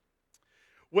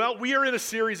Well, we are in a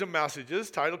series of messages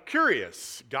titled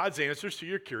Curious, God's Answers to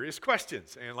Your Curious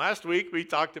Questions. And last week we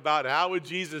talked about how would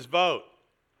Jesus vote?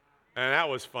 And that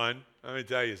was fun. Let me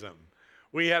tell you something.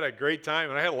 We had a great time,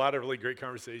 and I had a lot of really great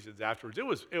conversations afterwards. It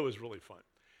was really fun.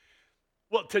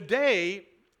 Well, today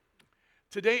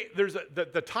there's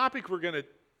the topic we're going to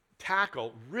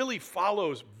tackle really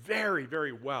follows very,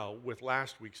 very well with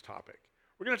last week's topic.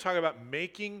 We're going to talk about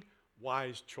making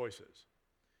wise choices.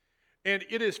 And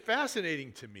it is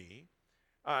fascinating to me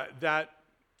that,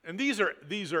 and these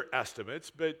are estimates,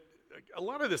 but a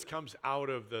lot of this comes out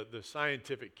of the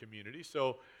scientific community.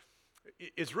 So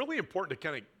it's really important to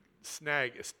kind of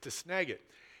snag it.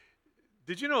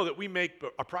 Did you know that we make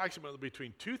approximately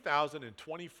between 2,000 and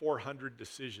 2,400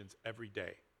 decisions every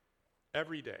day?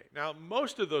 Every day. Now,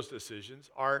 most of those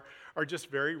decisions are just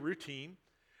very routine.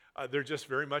 They're just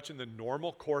very much in the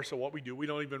normal course of what we do. We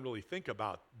don't even really think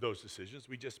about those decisions.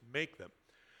 We just make them.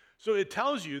 So it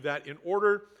tells you that in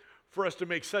order for us to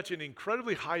make such an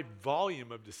incredibly high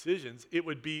volume of decisions,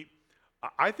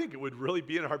 I think it would really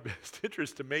be in our best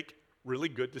interest to make really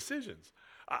good decisions.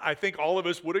 I think all of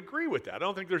us would agree with that. I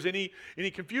don't think there's any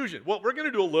confusion. Well, we're going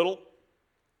to do a little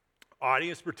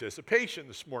audience participation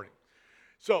this morning.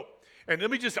 So, and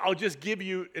I'll just give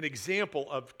you an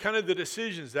example of kind of the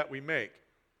decisions that we make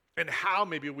and how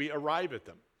maybe we arrive at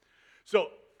them. So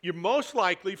you're most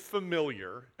likely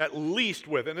familiar, at least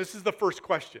with, and this is the first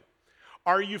question,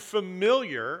 are you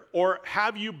familiar or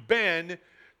have you been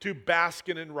to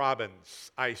Baskin &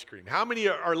 Robbins ice cream? How many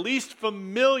are least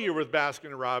familiar with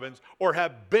Baskin & Robbins or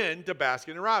have been to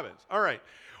Baskin & Robbins? All right.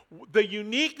 The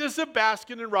uniqueness of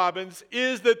Baskin & Robbins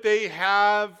is that they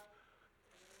have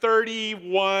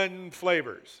 31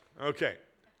 flavors, okay,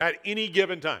 at any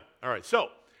given time. All right, so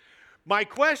my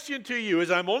question to you is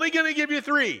I'm only going to give you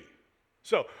 3.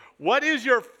 So what is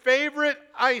your favorite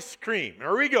ice cream?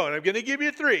 Here we go, and I'm going to give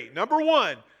you 3. Number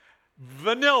 1,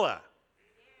 vanilla.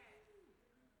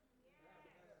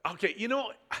 Okay,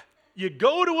 you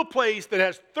go to a place that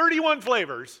has 31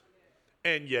 flavors,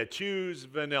 and you choose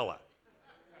vanilla.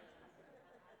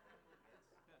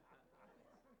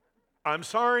 I'm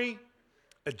sorry,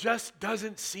 it just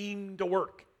doesn't seem to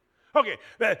work. Okay,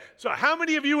 so how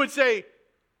many of you would say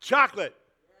chocolate?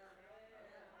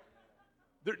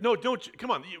 No, don't, come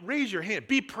on, raise your hand.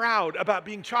 Be proud about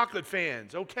being chocolate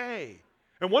fans, okay.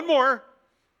 And one more,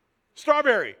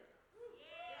 strawberry.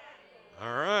 All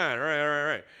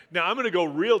right. Now, I'm going to go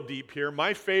real deep here.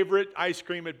 My favorite ice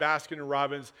cream at Baskin &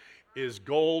 Robbins is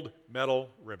gold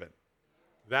medal ribbon.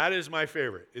 That is my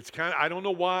favorite. It's I don't know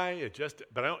why, it's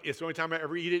the only time I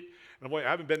ever eat it. And I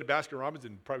haven't been to Baskin & Robbins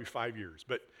in probably 5 years.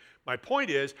 But my point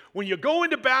is, when you go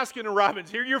into Baskin & Robbins,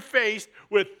 here you're faced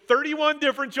with 31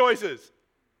 different choices.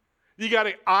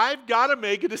 I've got to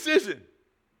make a decision.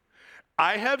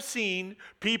 I have seen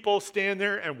people stand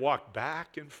there and walk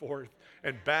back and forth,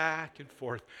 and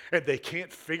they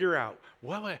can't figure out,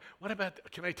 what about,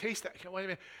 can I taste that?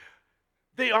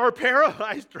 They are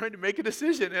paralyzed trying to make a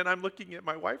decision, and I'm looking at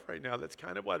my wife right now. That's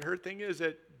kind of what her thing is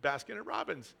at Baskin &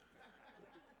 Robbins.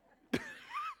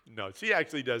 No, she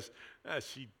actually does.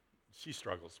 She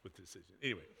struggles with decision.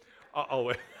 Anyway, I'll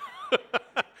wait.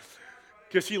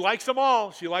 Because she likes them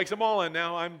all. She likes them all, and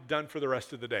now I'm done for the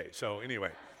rest of the day. So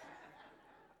anyway,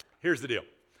 here's the deal.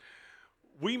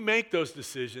 We make those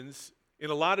decisions in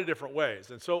a lot of different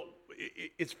ways. And so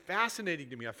it's fascinating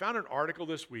to me. I found an article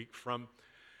this week from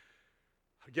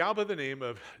a gal by the name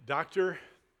of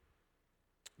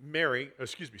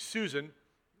Susan,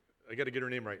 I got to get her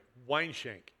name right,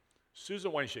 Weinschenk.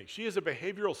 Susan Weinschenk. She is a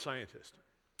behavioral scientist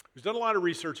who's done a lot of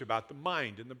research about the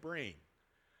mind and the brain.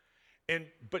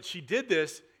 But she did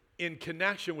this in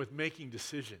connection with making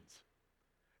decisions.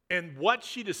 And what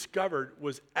she discovered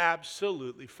was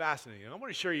absolutely fascinating. And I want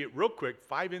to share you real quick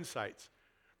 5 insights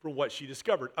from what she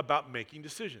discovered about making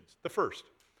decisions. The first,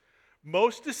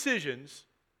 most decisions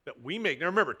that we make, now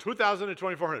remember, 2,000 to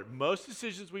 2,400, most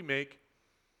decisions we make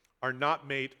are not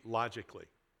made logically.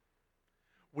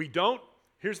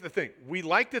 Here's the thing, we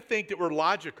like to think that we're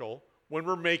logical when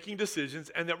we're making decisions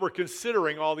and that we're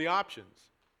considering all the options.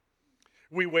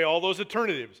 We weigh all those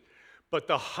alternatives. But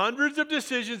the hundreds of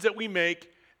decisions that we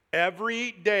make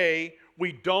every day,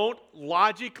 we don't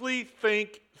logically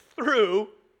think through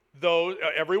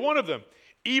every one of them.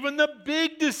 Even the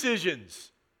big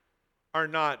decisions are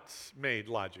not made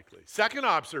logically. Second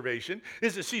observation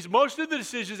is that most of the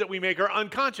decisions that we make are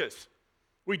unconscious.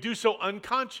 We do so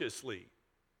unconsciously.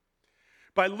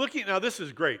 By looking, now this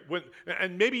is great,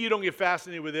 and maybe you don't get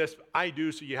fascinated with this, I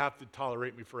do, so you have to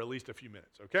tolerate me for at least a few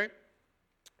minutes, okay?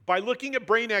 By looking at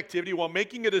brain activity while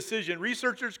making a decision,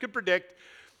 researchers can predict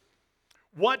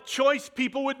what choice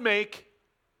people would make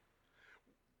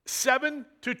 7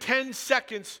 to 10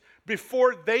 seconds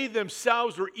before they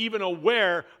themselves were even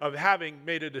aware of having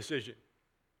made a decision.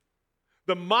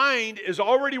 The mind is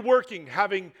already working,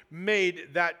 having made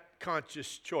that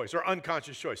conscious choice or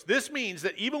unconscious choice. This means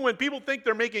that even when people think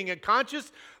they're making a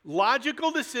conscious,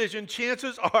 logical decision,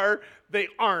 chances are they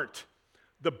aren't.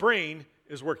 The brain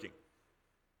is working.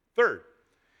 Third,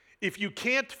 if you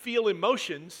can't feel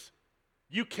emotions,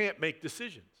 you can't make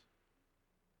decisions.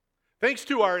 Thanks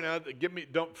to our, now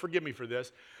don't forgive me for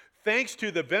this, thanks to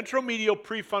the ventromedial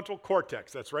prefrontal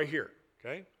cortex, that's right here,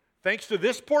 okay? Thanks to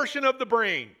this portion of the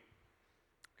brain,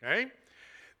 okay?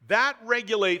 That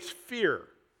regulates fear.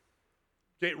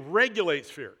 Okay, it regulates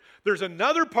fear. There's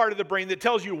another part of the brain that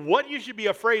tells you what you should be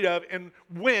afraid of and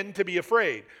when to be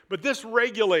afraid. But this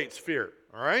regulates fear,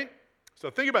 all right?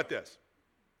 So think about this.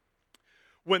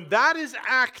 When that is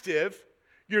active,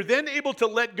 you're then able to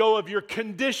let go of your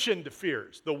conditioned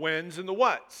fears, the whens and the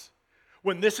whats.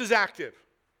 When this is active,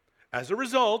 as a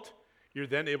result, you're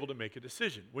then able to make a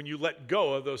decision. When you let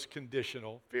go of those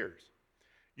conditional fears,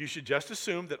 you should just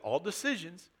assume that all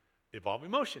decisions involve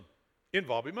emotion.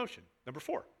 Number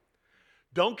 4,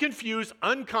 don't confuse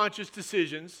unconscious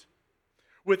decisions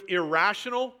with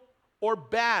irrational or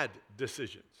bad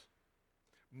decisions.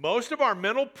 Most of our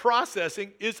mental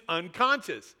processing is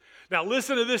unconscious. Now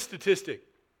listen to this statistic.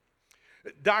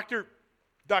 Dr.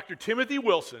 Timothy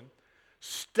Wilson,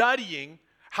 studying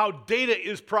how data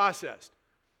is processed,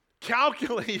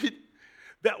 calculated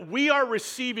that we are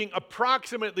receiving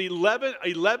approximately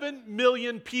 11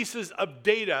 million pieces of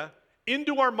data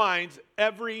into our minds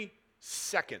every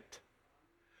second.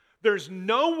 There's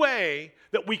no way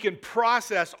that we can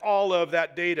process all of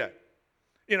that data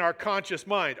in our conscious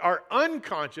mind. Our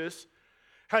unconscious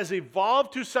has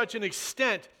evolved to such an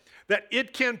extent that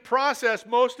it can process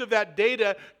most of that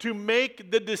data to make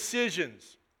the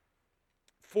decisions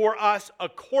for us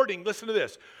listen to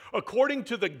this, according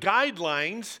to the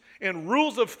guidelines and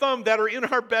rules of thumb that are in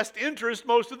our best interest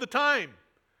most of the time.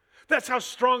 That's how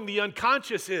strong the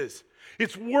unconscious is.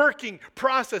 It's working,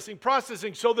 processing,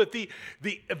 so that the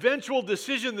eventual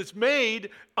decision that's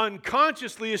made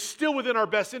unconsciously is still within our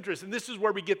best interest. And this is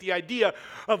where we get the idea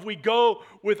of we go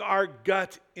with our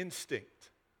gut instinct.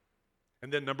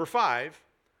 And then number 5,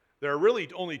 there are really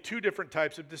only 2 different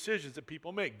types of decisions that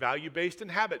people make, value-based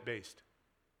and habit-based.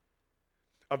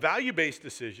 A value-based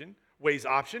decision weighs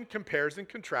option, compares and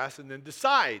contrasts, and then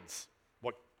decides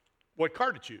what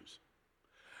car to choose.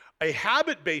 A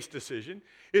habit-based decision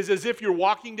is as if you're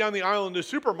walking down the aisle in the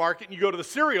supermarket and you go to the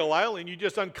cereal aisle and you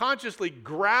just unconsciously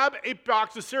grab a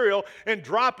box of cereal and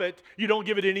drop it. You don't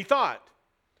give it any thought.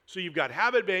 So you've got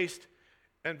habit-based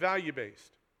and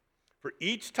value-based. For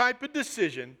each type of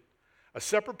decision, a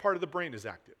separate part of the brain is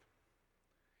active.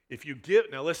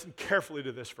 Now listen carefully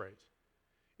to this phrase.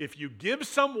 If you give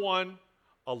someone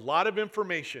a lot of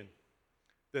information,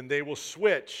 then they will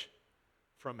switch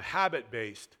from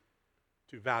habit-based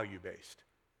to value-based.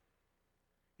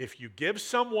 If you give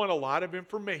someone a lot of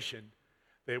information,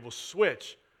 they will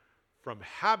switch from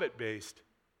habit-based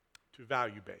to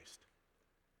value-based.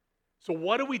 So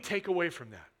what do we take away from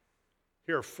that?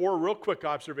 Here are 4 real quick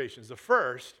observations. The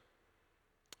first,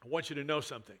 I want you to know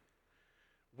something.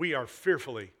 We are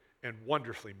fearfully and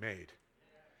wonderfully made.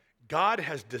 God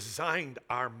has designed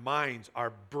our minds,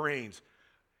 our brains.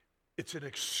 It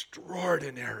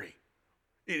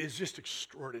is just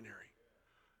extraordinary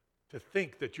to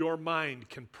think that your mind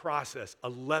can process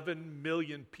 11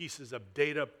 million pieces of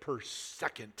data per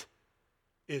second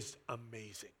is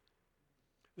amazing.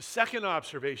 The second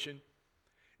observation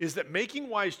is that making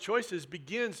wise choices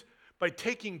begins by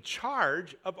taking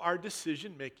charge of our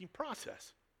decision-making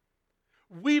process.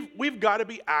 We've got to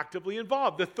be actively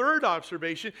involved. The third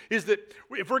observation is that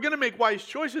if we're going to make wise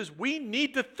choices, we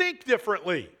need to think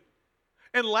differently.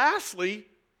 And lastly,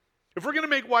 if we're going to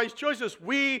make wise choices,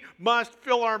 we must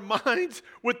fill our minds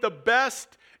with the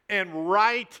best and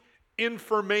right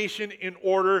information in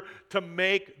order to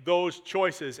make those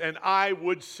choices. And I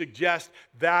would suggest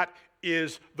that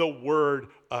is the Word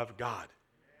of God.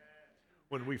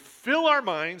 When we fill our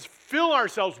minds, fill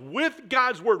ourselves with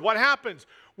God's Word, what happens?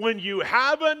 When you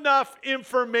have enough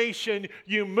information,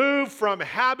 you move from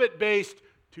habit-based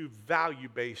to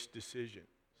value-based decisions.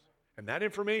 And that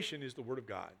information is the Word of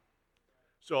God.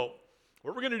 So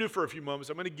what we're going to do for a few moments,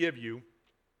 I'm going to give you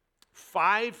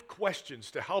 5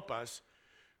 questions to help us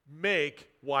make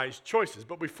wise choices.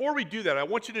 But before we do that, I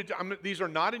want you to, these are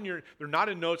not they're not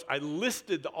in notes. I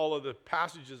listed all of the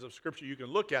passages of Scripture. You can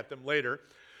look at them later.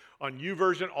 On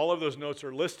YouVersion, all of those notes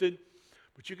are listed.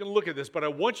 But you can look at this. But I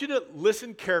want you to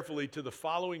listen carefully to the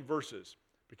following verses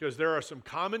because there are some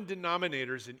common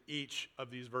denominators in each of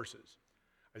these verses.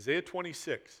 Isaiah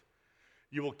 26.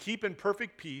 You will keep in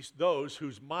perfect peace those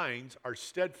whose minds are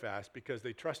steadfast because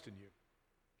they trust in you.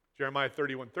 Jeremiah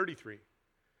 31:33.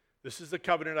 This is the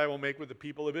covenant I will make with the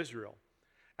people of Israel.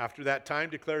 After that time,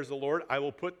 declares the Lord, I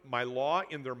will put my law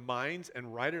in their minds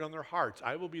and write it on their hearts.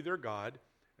 I will be their God,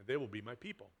 and they will be my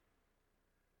people.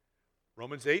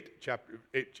 Romans 8, chapter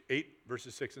 8,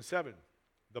 verses 6 and 7.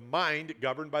 The mind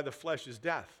governed by the flesh is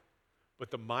death,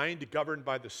 but the mind governed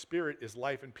by the Spirit is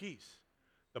life and peace.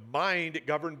 The mind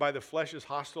governed by the flesh is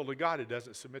hostile to God. It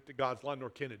doesn't submit to God's law, nor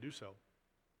can it do so.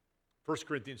 1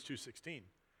 Corinthians 2:16.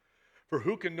 For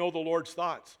who can know the Lord's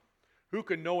thoughts? Who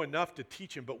can know enough to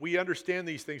teach him? But we understand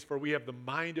these things, for we have the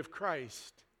mind of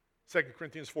Christ. 2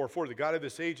 Corinthians 4:4. The God of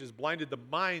this age has blinded the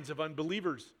minds of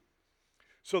unbelievers,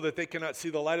 so that they cannot see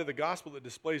the light of the gospel that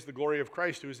displays the glory of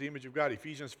Christ, who is the image of God.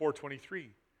 Ephesians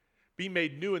 4:23. Be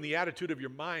made new in the attitude of your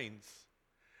minds.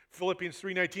 Philippians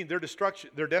 3:19.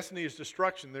 Their destiny is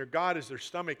destruction. Their God is their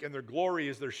stomach, and their glory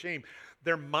is their shame.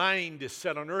 Their mind is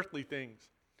set on earthly things.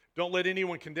 Don't let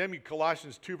anyone condemn you.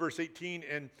 Colossians 2, verse 18,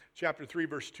 and chapter 3,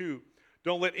 verse 2.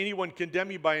 Don't let anyone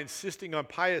condemn you by insisting on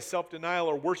pious self-denial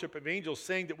or worship of angels,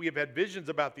 saying that we have had visions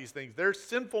about these things. Their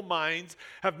sinful minds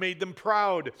have made them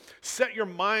proud. Set your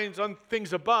minds on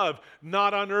things above,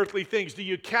 not on earthly things. Do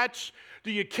you catch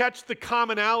the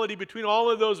commonality between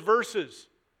all of those verses?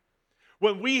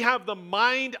 When we have the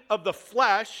mind of the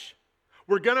flesh,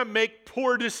 we're going to make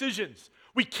poor decisions.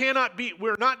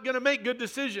 We're not going to make good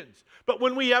decisions. But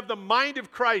when we have the mind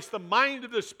of Christ, the mind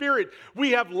of the Spirit,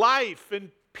 we have life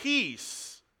and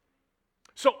peace.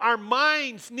 So our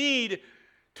minds need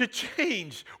to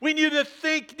change. We need to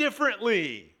think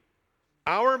differently.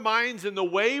 Our minds and the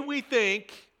way we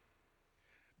think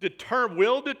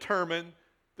will determine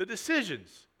the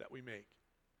decisions that we make.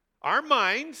 Our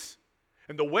minds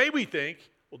and the way we think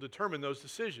will determine those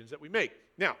decisions that we make.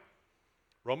 Now,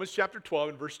 Romans chapter 12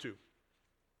 and verse 2.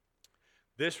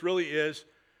 This really is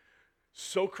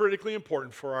so critically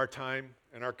important for our time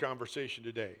and our conversation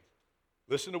today.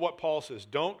 Listen to what Paul says.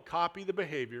 Don't copy the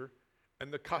behavior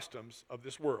and the customs of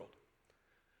this world,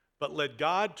 but let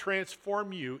God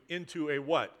transform you into a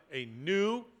what? A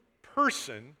new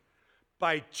person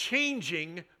by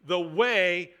changing the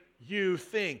way you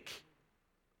think.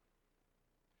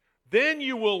 Then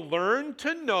you will learn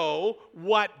to know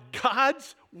what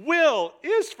God's will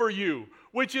is for you,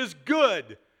 which is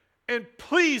good and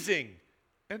pleasing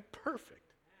and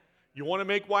perfect. You want to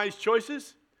make wise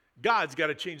choices? God's got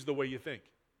to change the way you think.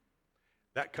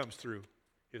 That comes through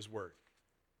His Word.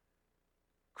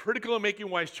 Critical in making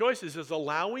wise choices is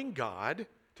allowing God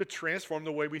to transform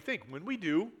the way we think. When we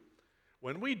do,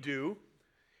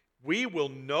 we will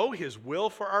know His will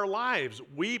for our lives.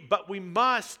 But we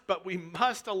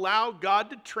must allow God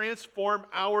to transform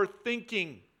our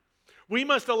thinking. We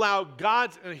must allow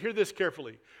God's, and hear this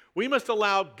carefully, we must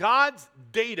allow God's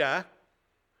data.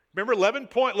 Remember,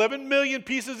 11 million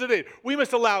pieces of data. We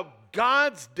must allow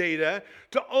God's data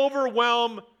to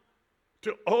overwhelm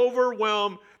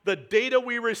the data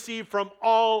we receive from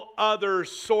all other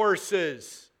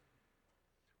sources.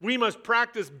 We must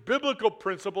practice biblical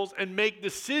principles and make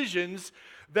decisions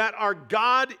that are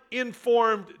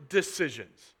God-informed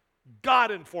decisions.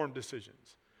 God-informed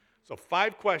decisions. So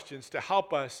 5 questions to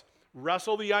help us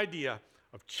wrestle the idea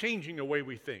of changing the way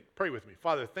we think. Pray with me.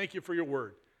 Father, thank you for your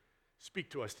word.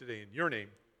 Speak to us today in your name.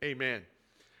 Amen.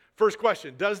 First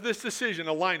question, does this decision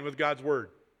align with God's word?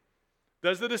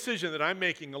 Does the decision that I'm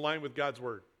making align with God's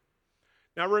word?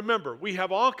 Now remember, we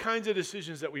have all kinds of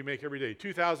decisions that we make every day,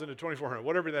 2,000 to 2,400,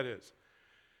 whatever that is.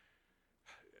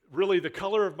 Really, the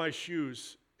color of my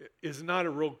shoes is not a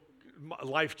real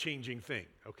life-changing thing,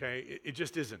 okay? It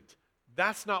just isn't.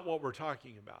 That's not what we're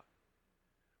talking about.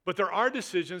 But there are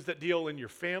decisions that deal in your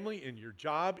family, in your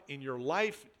job, in your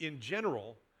life in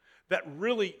general, that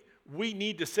really we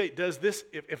need to say, does this,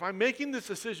 if I'm making this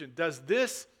decision, does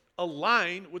this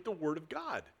align with the Word of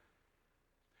God?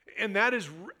 And that is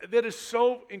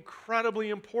so incredibly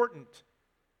important.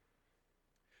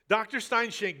 Dr.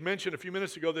 Steinshank mentioned a few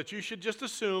minutes ago that you should just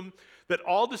assume that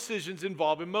all decisions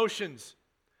involve emotions.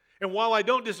 And while I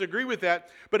don't disagree with that,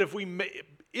 but if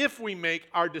we make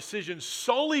our decisions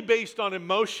solely based on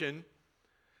emotion,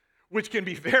 which can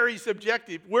be very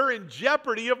subjective, we're in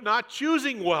jeopardy of not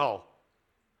choosing well.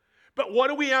 But what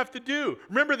do we have to do?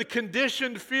 Remember the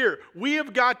conditioned fear. We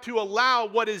have got to allow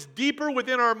what is deeper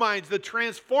within our minds, the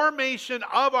transformation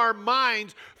of our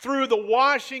minds through the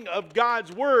washing of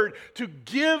God's word to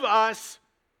give us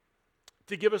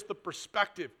the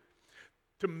perspective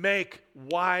to make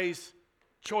wise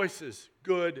choices,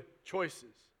 good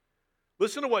choices.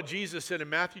 Listen to what Jesus said in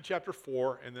Matthew chapter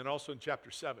 4 and then also in chapter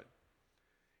 7.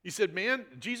 He said, man,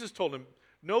 Jesus told him,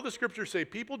 "Know the scriptures say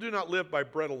people do not live by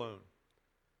bread alone,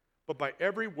 but by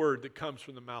every word that comes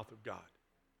from the mouth of God."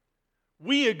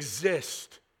 We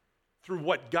exist through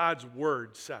what God's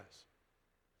word says.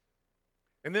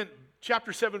 And then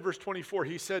chapter 7, verse 24,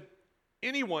 he said,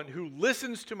 anyone who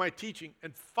listens to my teaching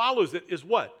and follows it is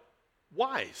what?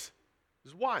 Wise.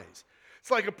 Is wise. It's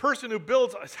like a person who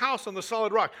builds his house on the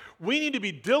solid rock. We need to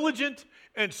be diligent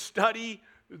and study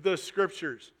the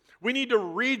scriptures. We need to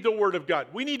read the Word of God.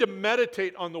 We need to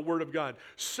meditate on the Word of God.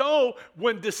 So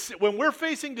when we're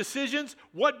facing decisions,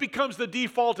 what becomes the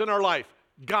default in our life?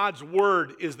 God's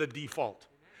Word is the default.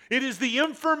 It is the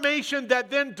information that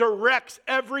then directs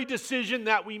every decision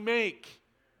that we make.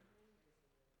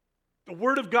 The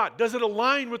Word of God. Does it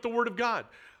align with the Word of God?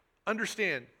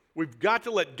 Understand, we've got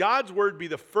to let God's Word be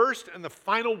the first and the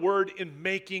final word in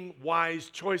making wise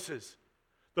choices.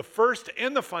 The first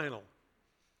and the final.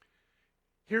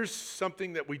 Here's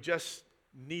something that we just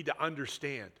need to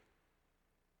understand.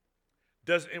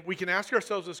 We can ask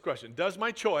ourselves this question: does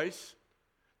my choice,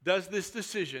 does this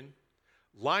decision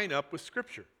line up with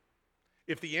Scripture?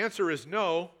 If the answer is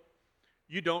no,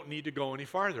 you don't need to go any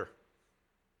farther.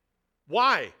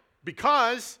 Why?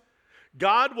 Because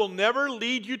God will never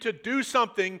lead you to do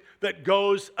something that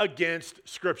goes against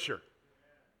Scripture.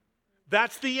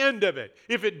 That's the end of it.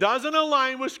 If it doesn't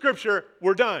align with Scripture,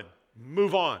 we're done.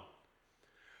 Move on.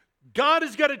 God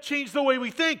has got to change the way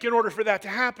we think in order for that to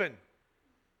happen.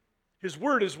 His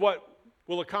word is what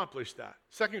will accomplish that.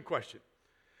 Second question: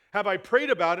 have I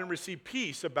prayed about and received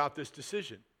peace about this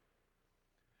decision?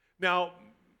 Now,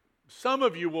 some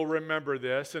of you will remember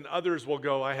this, and others will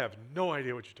go, I have no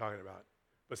idea what you're talking about.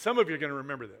 But some of you are going to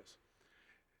remember this.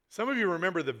 Some of you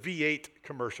remember the V8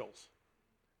 commercials,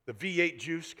 the V8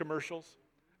 juice commercials.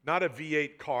 Not a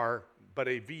V8 car, but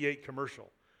a V8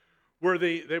 commercial, where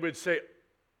they would say,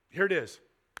 here it is.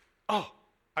 Oh,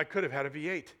 I could have had a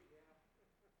V8.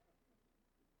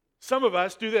 Some of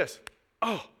us do this.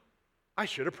 Oh, I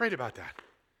should have prayed about that.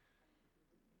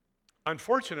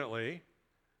 Unfortunately,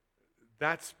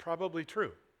 that's probably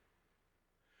true.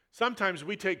 Sometimes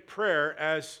we take prayer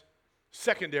as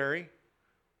secondary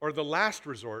or the last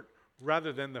resort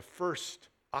rather than the first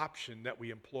option that we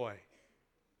employ.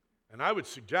 And I would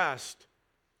suggest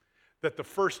that the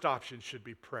first option should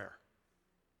be prayer.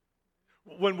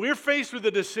 When we're faced with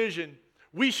a decision,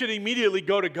 we should immediately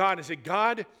go to God and say,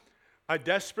 God, I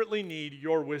desperately need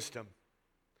your wisdom.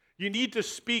 You need to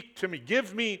speak to me.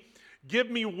 Give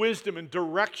me wisdom and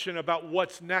direction about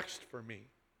what's next for me.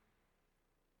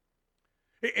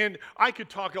 And I could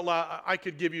talk a lot. I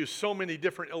could give you so many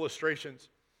different illustrations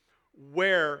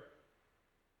where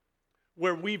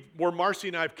Marcy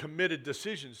and I have committed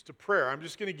decisions to prayer. I'm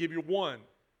just going to give you one.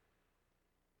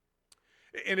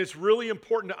 And it's really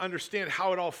important to understand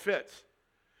how it all fits.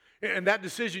 And that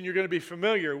decision, you're going to be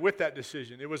familiar with that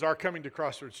decision. It was our coming to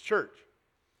Crossroads Church.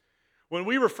 When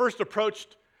we were first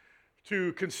approached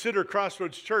to consider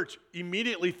Crossroads Church,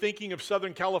 immediately thinking of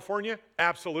Southern California?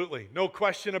 Absolutely. No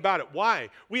question about it. Why?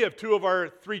 We have 2 of our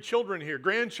 3 children here.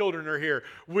 Grandchildren are here.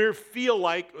 We feel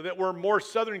like that we're more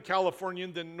Southern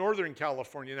Californian than Northern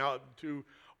California. Now, to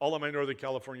all of my Northern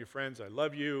California friends, I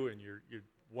love you, and you're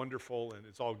wonderful, and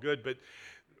it's all good, but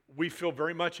we feel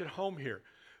very much at home here.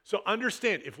 So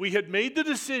understand, if we had made the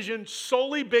decision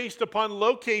solely based upon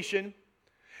location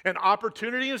and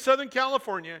opportunity in Southern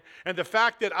California, and the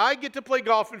fact that I get to play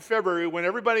golf in February when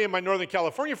everybody in my Northern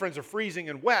California friends are freezing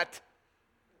and wet,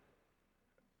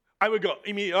 I would go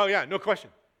immediately, oh yeah, no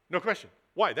question.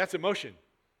 Why? That's emotion.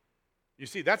 You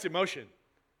see, that's emotion.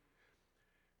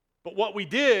 But what we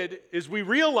did is we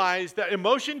realized that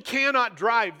emotion cannot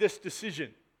drive this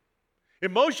decision.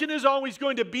 Emotion is always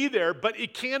going to be there, but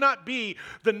it cannot be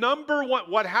the number one.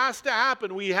 What has to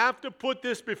happen, we have to put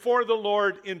this before the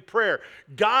Lord in prayer.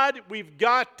 God, we've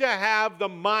got to have the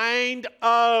mind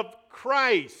of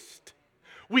Christ.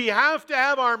 We have to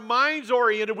have our minds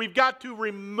oriented. We've got to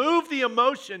remove the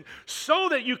emotion so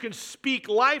that you can speak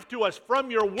life to us from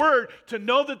your word to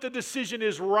know that the decision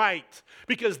is right.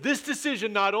 Because this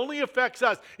decision not only affects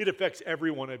us, it affects every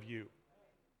one of you.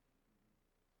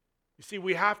 You see,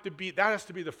 that has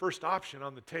to be the first option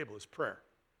on the table is prayer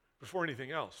before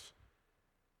anything else.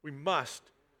 We must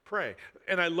pray.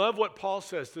 And I love what Paul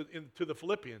says to the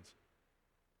Philippians.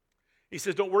 He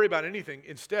says, don't worry about anything.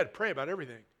 Instead, pray about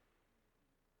everything.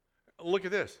 Look at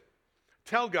this.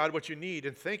 Tell God what you need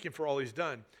and thank Him for all He's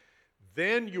done.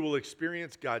 Then you will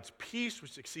experience God's peace,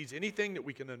 which exceeds anything that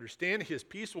we can understand. His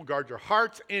peace will guard your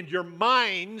hearts and your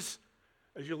minds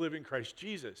as you live in Christ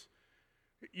Jesus.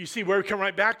 You see, where we come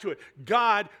right back to it.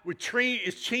 God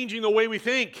is changing the way we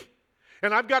think.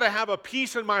 And I've got to have a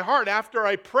peace in my heart after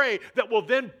I pray that will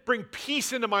then bring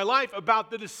peace into my life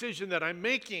about the decision that I'm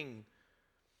making.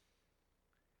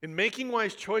 In making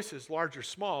wise choices, large or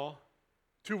small,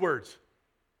 2 words: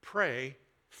 pray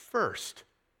first.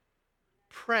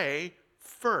 Pray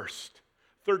first.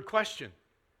 Third question: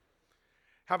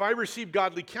 have I received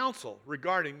godly counsel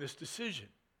regarding this decision?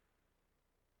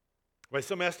 By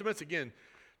some estimates, again,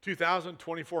 2,000,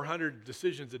 2,400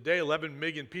 decisions a day, 11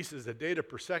 million pieces of data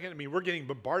per second. I mean, we're getting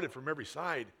bombarded from every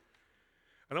side.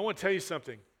 And I want to tell you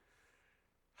something.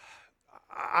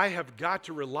 I have got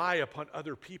to rely upon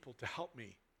other people to help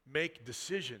me make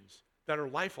decisions that are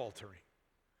life-altering.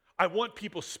 I want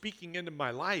people speaking into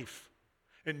my life.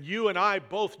 And you and I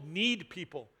both need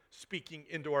people speaking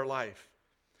into our life.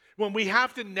 When we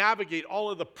have to navigate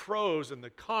all of the pros and the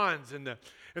cons and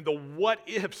the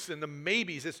what-ifs and the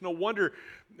maybes, it's no wonder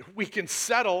we can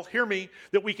settle, hear me,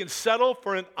 that we can settle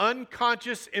for an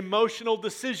unconscious emotional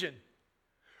decision.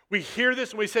 We hear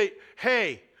this and we say,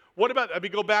 hey, what about, let me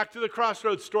go back to the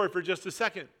Crossroads story for just a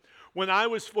second. When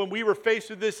we were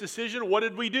faced with this decision, what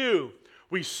did we do?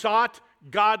 We sought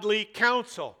godly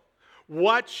counsel.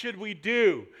 What should we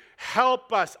do?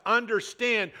 Help us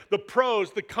understand the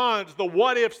pros, the cons, the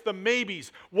what-ifs, the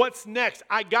maybes. What's next?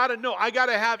 I got to know. I got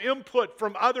to have input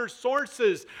from other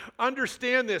sources.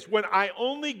 Understand this. When I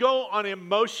only go on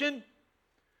emotion,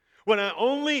 when I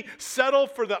only settle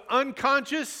for the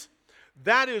unconscious,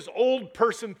 that is old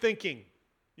person thinking.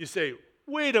 You say,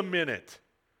 wait a minute.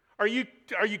 Are you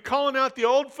calling out the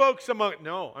old folks among?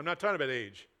 No, I'm not talking about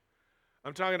age.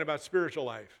 I'm talking about spiritual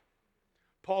life.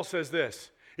 Paul says this: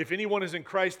 if anyone is in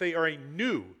Christ, they are a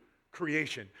new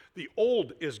creation. The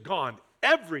old is gone.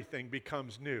 Everything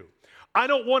becomes new. I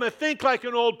don't want to think like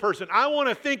an old person. I want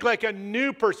to think like a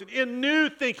new person, in new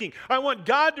thinking. I want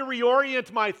God to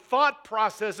reorient my thought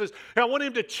processes. And I want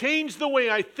Him to change the way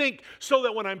I think so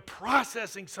that when I'm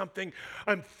processing something,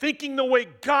 I'm thinking the way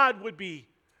God would be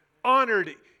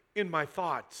honored in my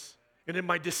thoughts and in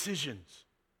my decisions.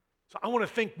 So I want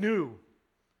to think new.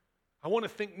 I want to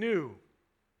think new.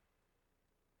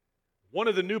 One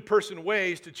of the new person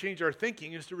ways to change our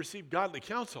thinking is to receive godly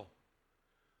counsel.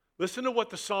 Listen to what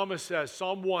the psalmist says,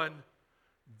 Psalm 1,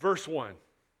 verse 1.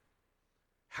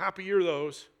 Happy are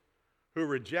those who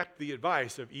reject the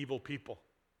advice of evil people.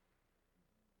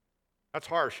 That's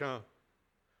harsh, huh?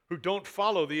 Who don't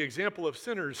follow the example of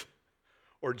sinners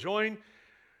or join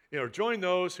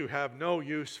those who have no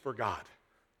use for God.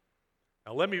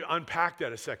 Now let me unpack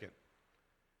that a second.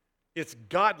 It's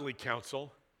godly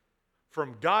counsel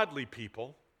from godly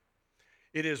people.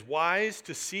 It is wise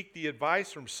to seek the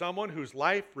advice from someone whose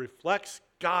life reflects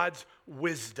God's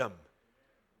wisdom.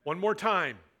 One more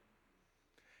time.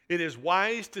 It is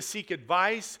wise to seek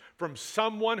advice from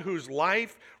someone whose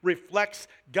life reflects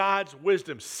God's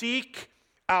wisdom. Seek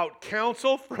out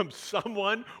counsel from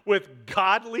someone with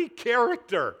godly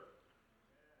character.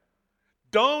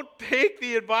 Don't take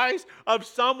the advice of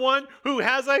someone who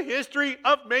has a history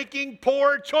of making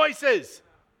poor choices.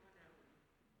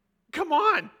 Come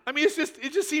on. I mean,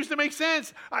 it just seems to make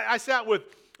sense. I sat with,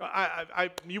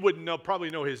 you wouldn't probably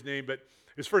know his name, but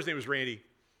his first name was Randy.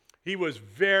 He was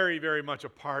very, very much a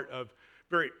part of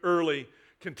very early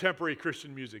contemporary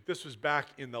Christian music. This was back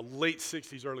in the late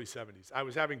 60s, early 70s. I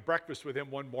was having breakfast with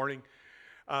him one morning.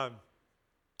 And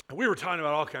we were talking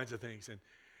about all kinds of things.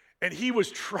 And he was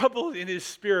troubled in his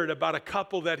spirit about a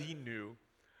couple that he knew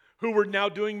who were now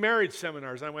doing marriage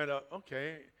seminars. I went,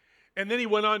 okay. And then he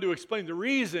went on to explain the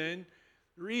reason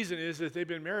is that they've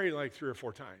been married like 3 or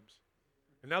 4 times.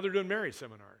 And now they're doing marriage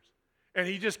seminars. And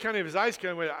he just kind of, his eyes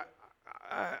kind of went,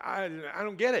 I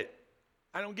don't get it.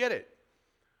 I don't get it.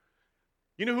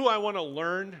 You know who I want to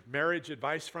learn marriage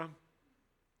advice from?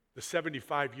 The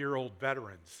 75-year-old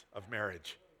veterans of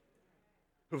marriage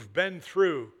who've been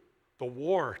through the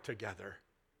war together,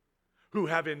 who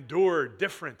have endured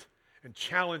different and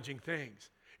challenging things.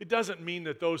 It doesn't mean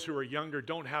that those who are younger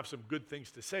don't have some good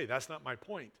things to say. That's not my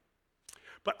point.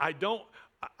 But I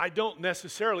don't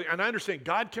necessarily, and I understand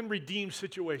God can redeem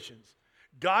situations.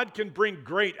 God can bring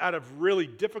great out of really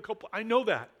difficult. I know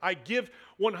that. I give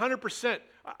 100%.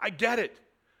 I get it.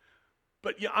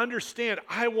 But you understand,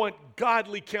 I want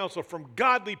godly counsel from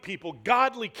godly people,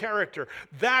 godly character.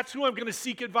 That's who I'm going to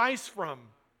seek advice from.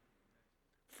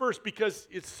 First, because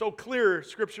it's so clear,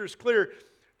 Scripture is clear,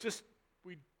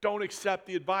 we don't accept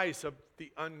the advice of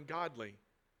the ungodly.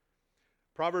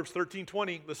 Proverbs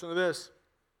 13:20, listen to this.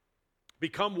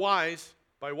 Become wise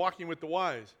by walking with the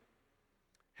wise.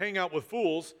 Hang out with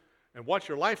fools and watch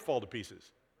your life fall to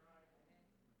pieces.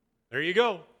 There you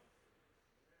go.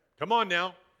 Come on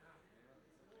now.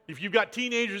 If you've got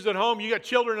teenagers at home, you got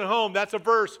children at home, that's a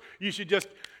verse. You should just,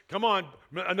 come on.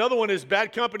 Another one is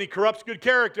bad company corrupts good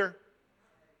character.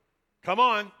 Come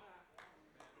on.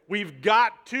 We've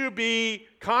got to be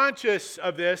conscious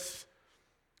of this.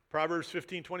 Proverbs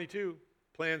 15:22.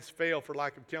 Plans fail for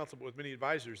lack of counsel, but with many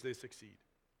advisors they succeed.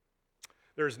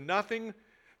 There's nothing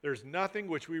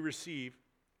which we receive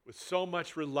with so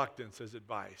much reluctance as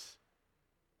advice.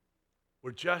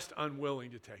 We're just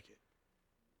unwilling to take it.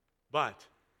 But,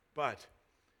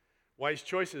 wise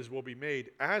choices will be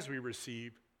made as we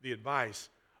receive the advice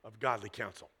of godly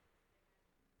counsel.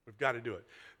 We've got to do it.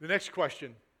 The next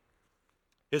question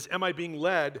is, am I being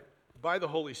led by the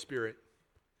Holy Spirit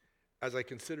as I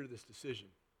consider this decision?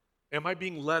 Am I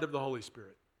being led of the Holy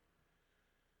Spirit?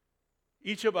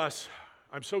 Each of us,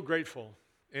 I'm so grateful,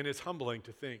 and it's humbling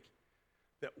to think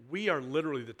that we are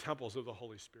literally the temples of the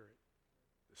Holy Spirit.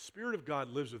 The Spirit of God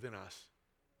lives within us.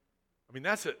 I mean,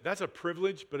 that's a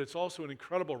privilege, but it's also an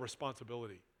incredible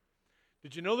responsibility.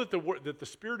 Did you know that the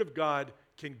Spirit of God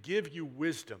can give you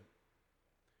wisdom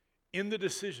in the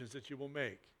decisions that you will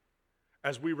make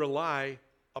as we rely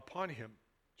upon Him?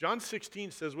 John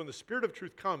 16 says, when the Spirit of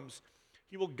truth comes,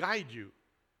 He will guide you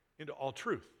into all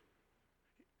truth.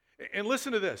 And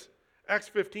listen to this, Acts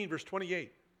 15, verse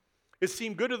 28. It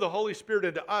seemed good to the Holy Spirit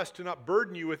and to us to not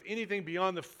burden you with anything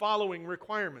beyond the following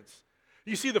requirements.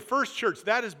 You see, the first church,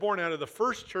 that is born out of the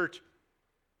first church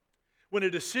when a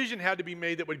decision had to be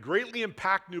made that would greatly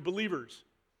impact new believers.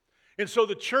 And so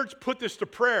the church put this to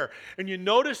prayer. And you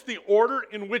notice the order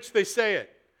in which they say it.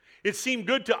 It seemed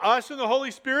good to us and the Holy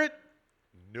Spirit?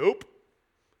 Nope.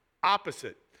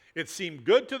 Opposite. It seemed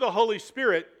good to the Holy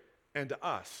Spirit and to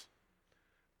us.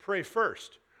 Pray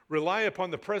first. Rely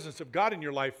upon the presence of God in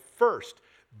your life first.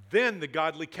 Then the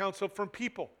godly counsel from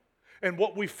people and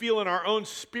what we feel in our own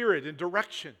spirit and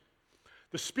direction.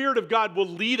 The Spirit of God will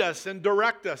lead us and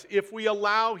direct us if we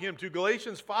allow Him to.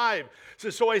 Galatians 5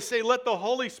 says, so I say, let the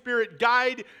Holy Spirit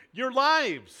guide your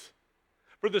lives.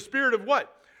 For the Spirit of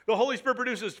what? The Holy Spirit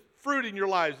produces fruit in your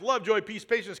lives. Love, joy, peace,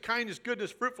 patience, kindness,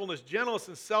 goodness, fruitfulness, gentleness,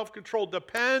 and self-control.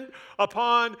 Depend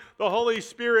upon the Holy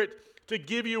Spirit to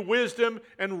give you wisdom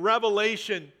and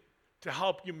revelation to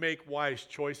help you make wise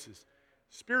choices.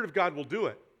 The Spirit of God will do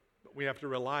it, but we have to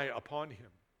rely upon Him.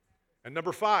 And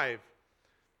number 5,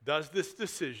 does this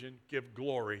decision give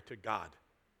glory to God?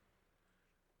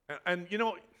 And you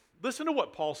know, listen to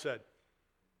what Paul said.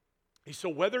 He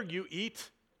said, whether you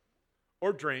eat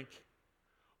or drink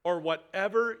or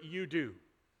whatever you do,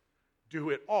 do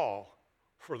it all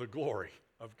for the glory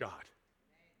of God.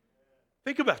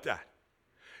 Think about that.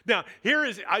 Now,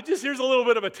 here's a little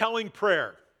bit of a telling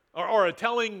prayer or a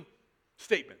telling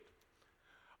statement.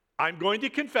 I'm going to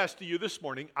confess to you this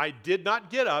morning, I did not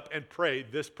get up and pray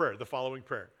this prayer, the following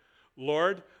prayer.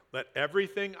 Lord, let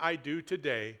everything I do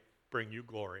today bring you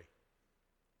glory.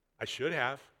 I should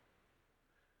have,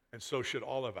 and so should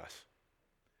all of us.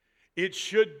 It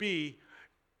should be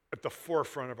at the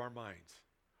forefront of our minds.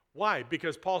 Why?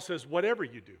 Because Paul says, whatever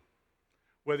you do,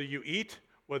 whether you eat,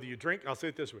 whether you drink, I'll say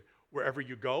it this way, wherever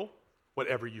you go,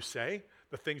 whatever you say,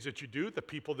 the things that you do, the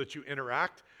people that you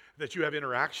interact, that you have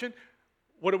interaction,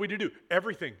 what are we to do?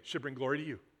 Everything should bring glory to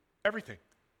you. Everything.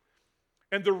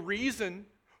 And the reason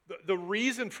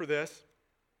for this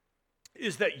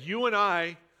is that you and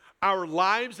I, our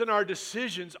lives and our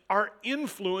decisions are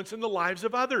influencing the lives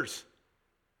of others.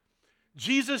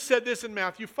 Jesus said this in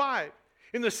Matthew 5.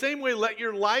 In the same way, let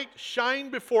your light shine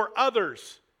before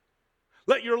others.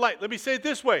 Let your light, let me say it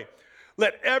this way.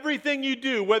 Let everything you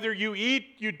do, whether you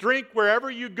eat, you drink,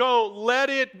 wherever you go, let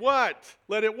it what?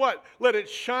 Let it what? Let it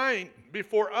shine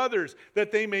before others,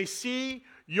 that they may see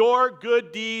your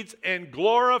good deeds and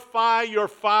glorify your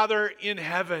Father in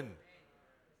heaven.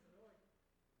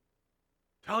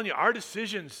 I'm telling you, our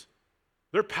decisions,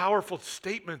 they're powerful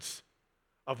statements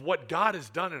of what God has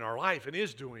done in our life and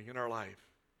is doing in our life.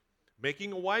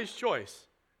 Making a wise choice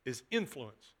is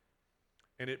influence,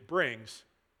 and it brings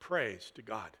praise to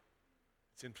God.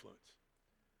 It's influence.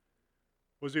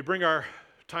 As we bring our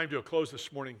time to a close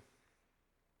this morning,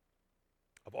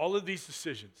 of all of these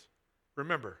decisions,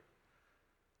 remember,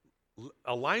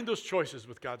 align those choices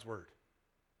with God's word.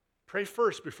 Pray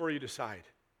first before you decide.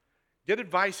 Get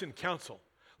advice and counsel.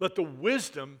 Let the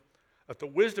wisdom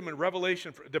and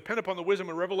revelation, depend upon the wisdom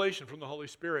and revelation from the Holy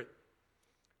Spirit,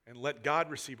 and let God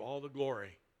receive all the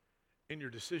glory in your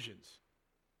decisions.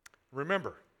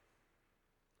 Remember,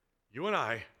 you and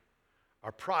I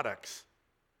are products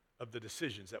of the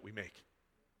decisions that we make.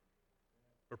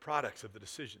 We're products of the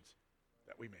decisions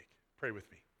that we make. Pray with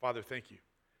me. Father, thank you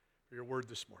for your word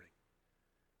this morning.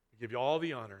 We give you all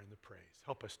the honor and the praise.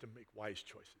 Help us to make wise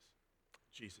choices.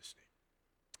 In Jesus' name.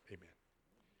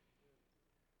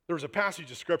 There was a passage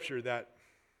of Scripture that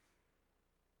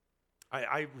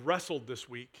I wrestled this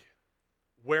week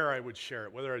where I would share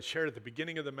it, whether I'd share it at the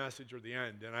beginning of the message or the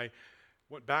end. And I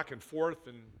went back and forth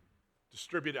and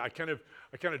distributed. I kind of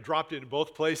dropped it in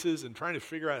both places and trying to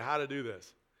figure out how to do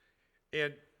this.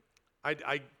 And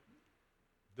I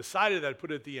decided I'd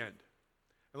put it at the end.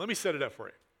 And let me set it up for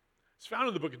you. It's found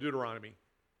in the book of Deuteronomy.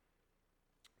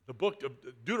 The book of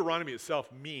Deuteronomy itself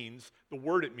means, the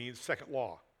word it means, second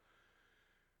law.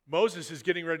 Moses is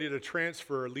getting ready to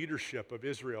transfer leadership of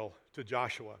Israel to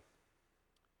Joshua.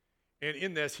 And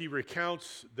in this, he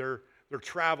recounts their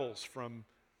travels from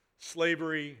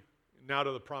slavery now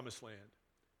to the promised land.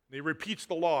 And he repeats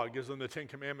the law, gives them the Ten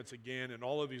Commandments again and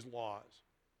all of these laws.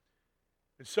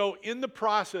 And so in the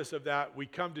process of that, we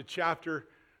come to chapter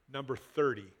number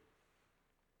 30.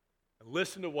 And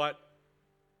listen to what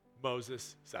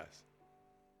Moses says.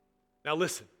 Now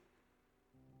listen.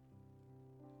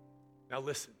 Now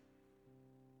listen.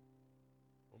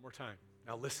 One more time.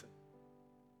 Now listen.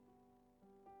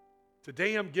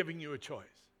 Today I'm giving you a choice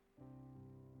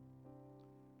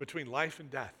between life and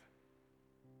death,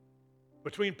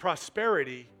 between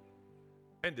prosperity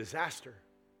and disaster.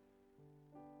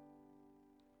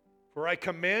 For I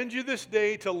command you this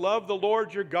day to love the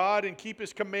Lord your God and keep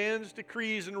his commands,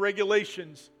 decrees, and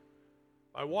regulations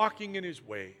by walking in his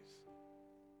ways.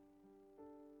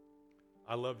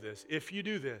 I love this. If you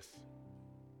do this,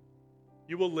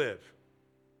 you will live,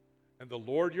 and the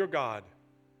Lord your God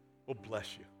will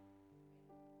bless you.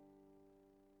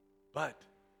 But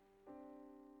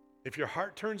if your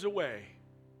heart turns away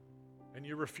and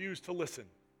you refuse to listen,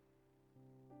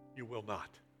 you will not.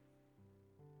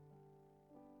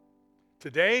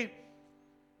 Today,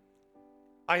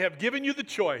 I have given you the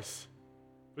choice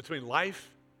between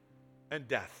life and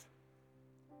death,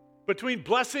 between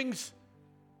blessings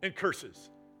and curses.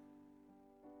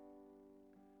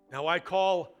 Now I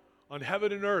call on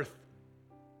heaven and earth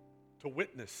to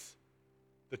witness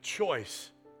the choice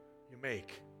you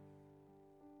make.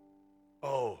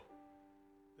 Oh,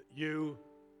 that you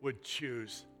would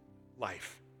choose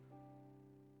life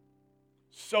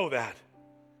so that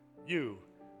you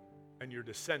and your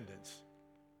descendants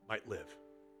might live.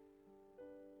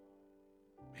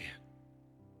 Man.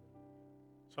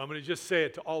 So I'm going to just say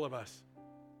it to all of us.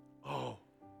 Oh,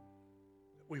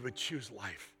 that we would choose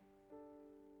life.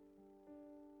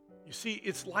 You see,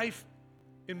 it's life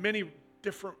in many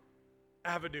different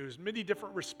avenues, many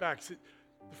different respects. The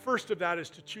first of that is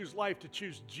to choose life, to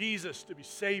choose Jesus to be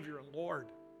Savior and Lord.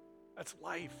 That's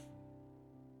life.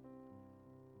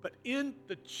 But in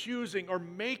the choosing or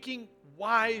making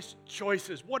wise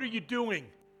choices, what are you doing?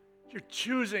 You're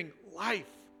choosing life.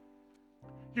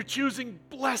 You're choosing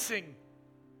blessing.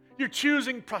 You're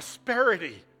choosing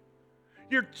prosperity.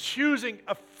 You're choosing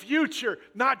a future,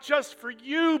 not just for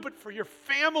you, but for your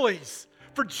families,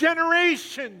 for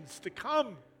generations to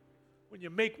come when you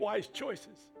make wise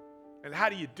choices. And how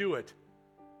do you do it?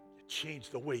 You change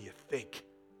the way you think.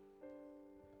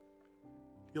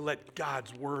 You let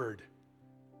God's word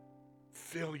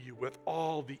fill you with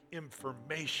all the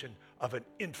information of an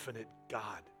infinite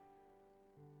God.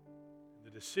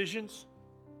 The decisions,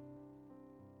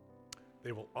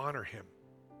 they will honor him.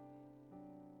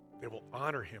 They will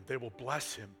honor him. They will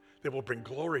bless him. They will bring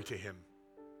glory to him.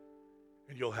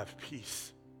 And you'll have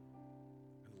peace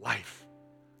and life.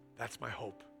 That's my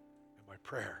hope and my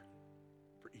prayer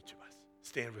for each of us.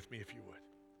 Stand with me if you would.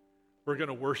 We're going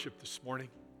to worship this morning.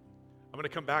 I'm going to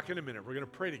come back in a minute. We're going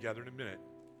to pray together in a minute.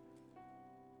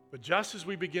 But just as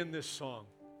we begin this song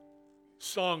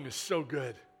is so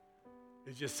good.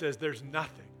 It just says there's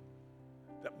nothing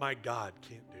that my God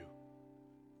can't do.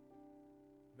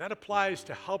 That applies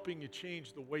to helping you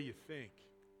change the way you think.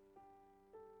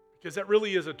 Because that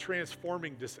really is a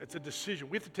transforming, it's a decision.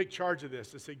 We have to take charge of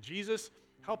this and say, Jesus,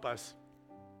 help us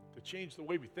to change the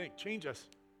way we think. Change us.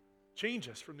 Change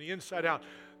us from the inside out.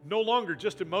 No longer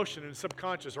just emotion and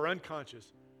subconscious or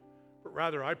unconscious, but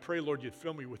rather I pray, Lord, you'd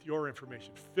fill me with your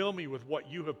information. Fill me with what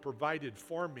you have provided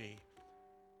for me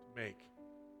to make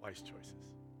wise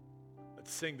choices.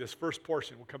 Let's sing this first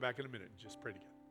portion. We'll come back in a minute and just pray together.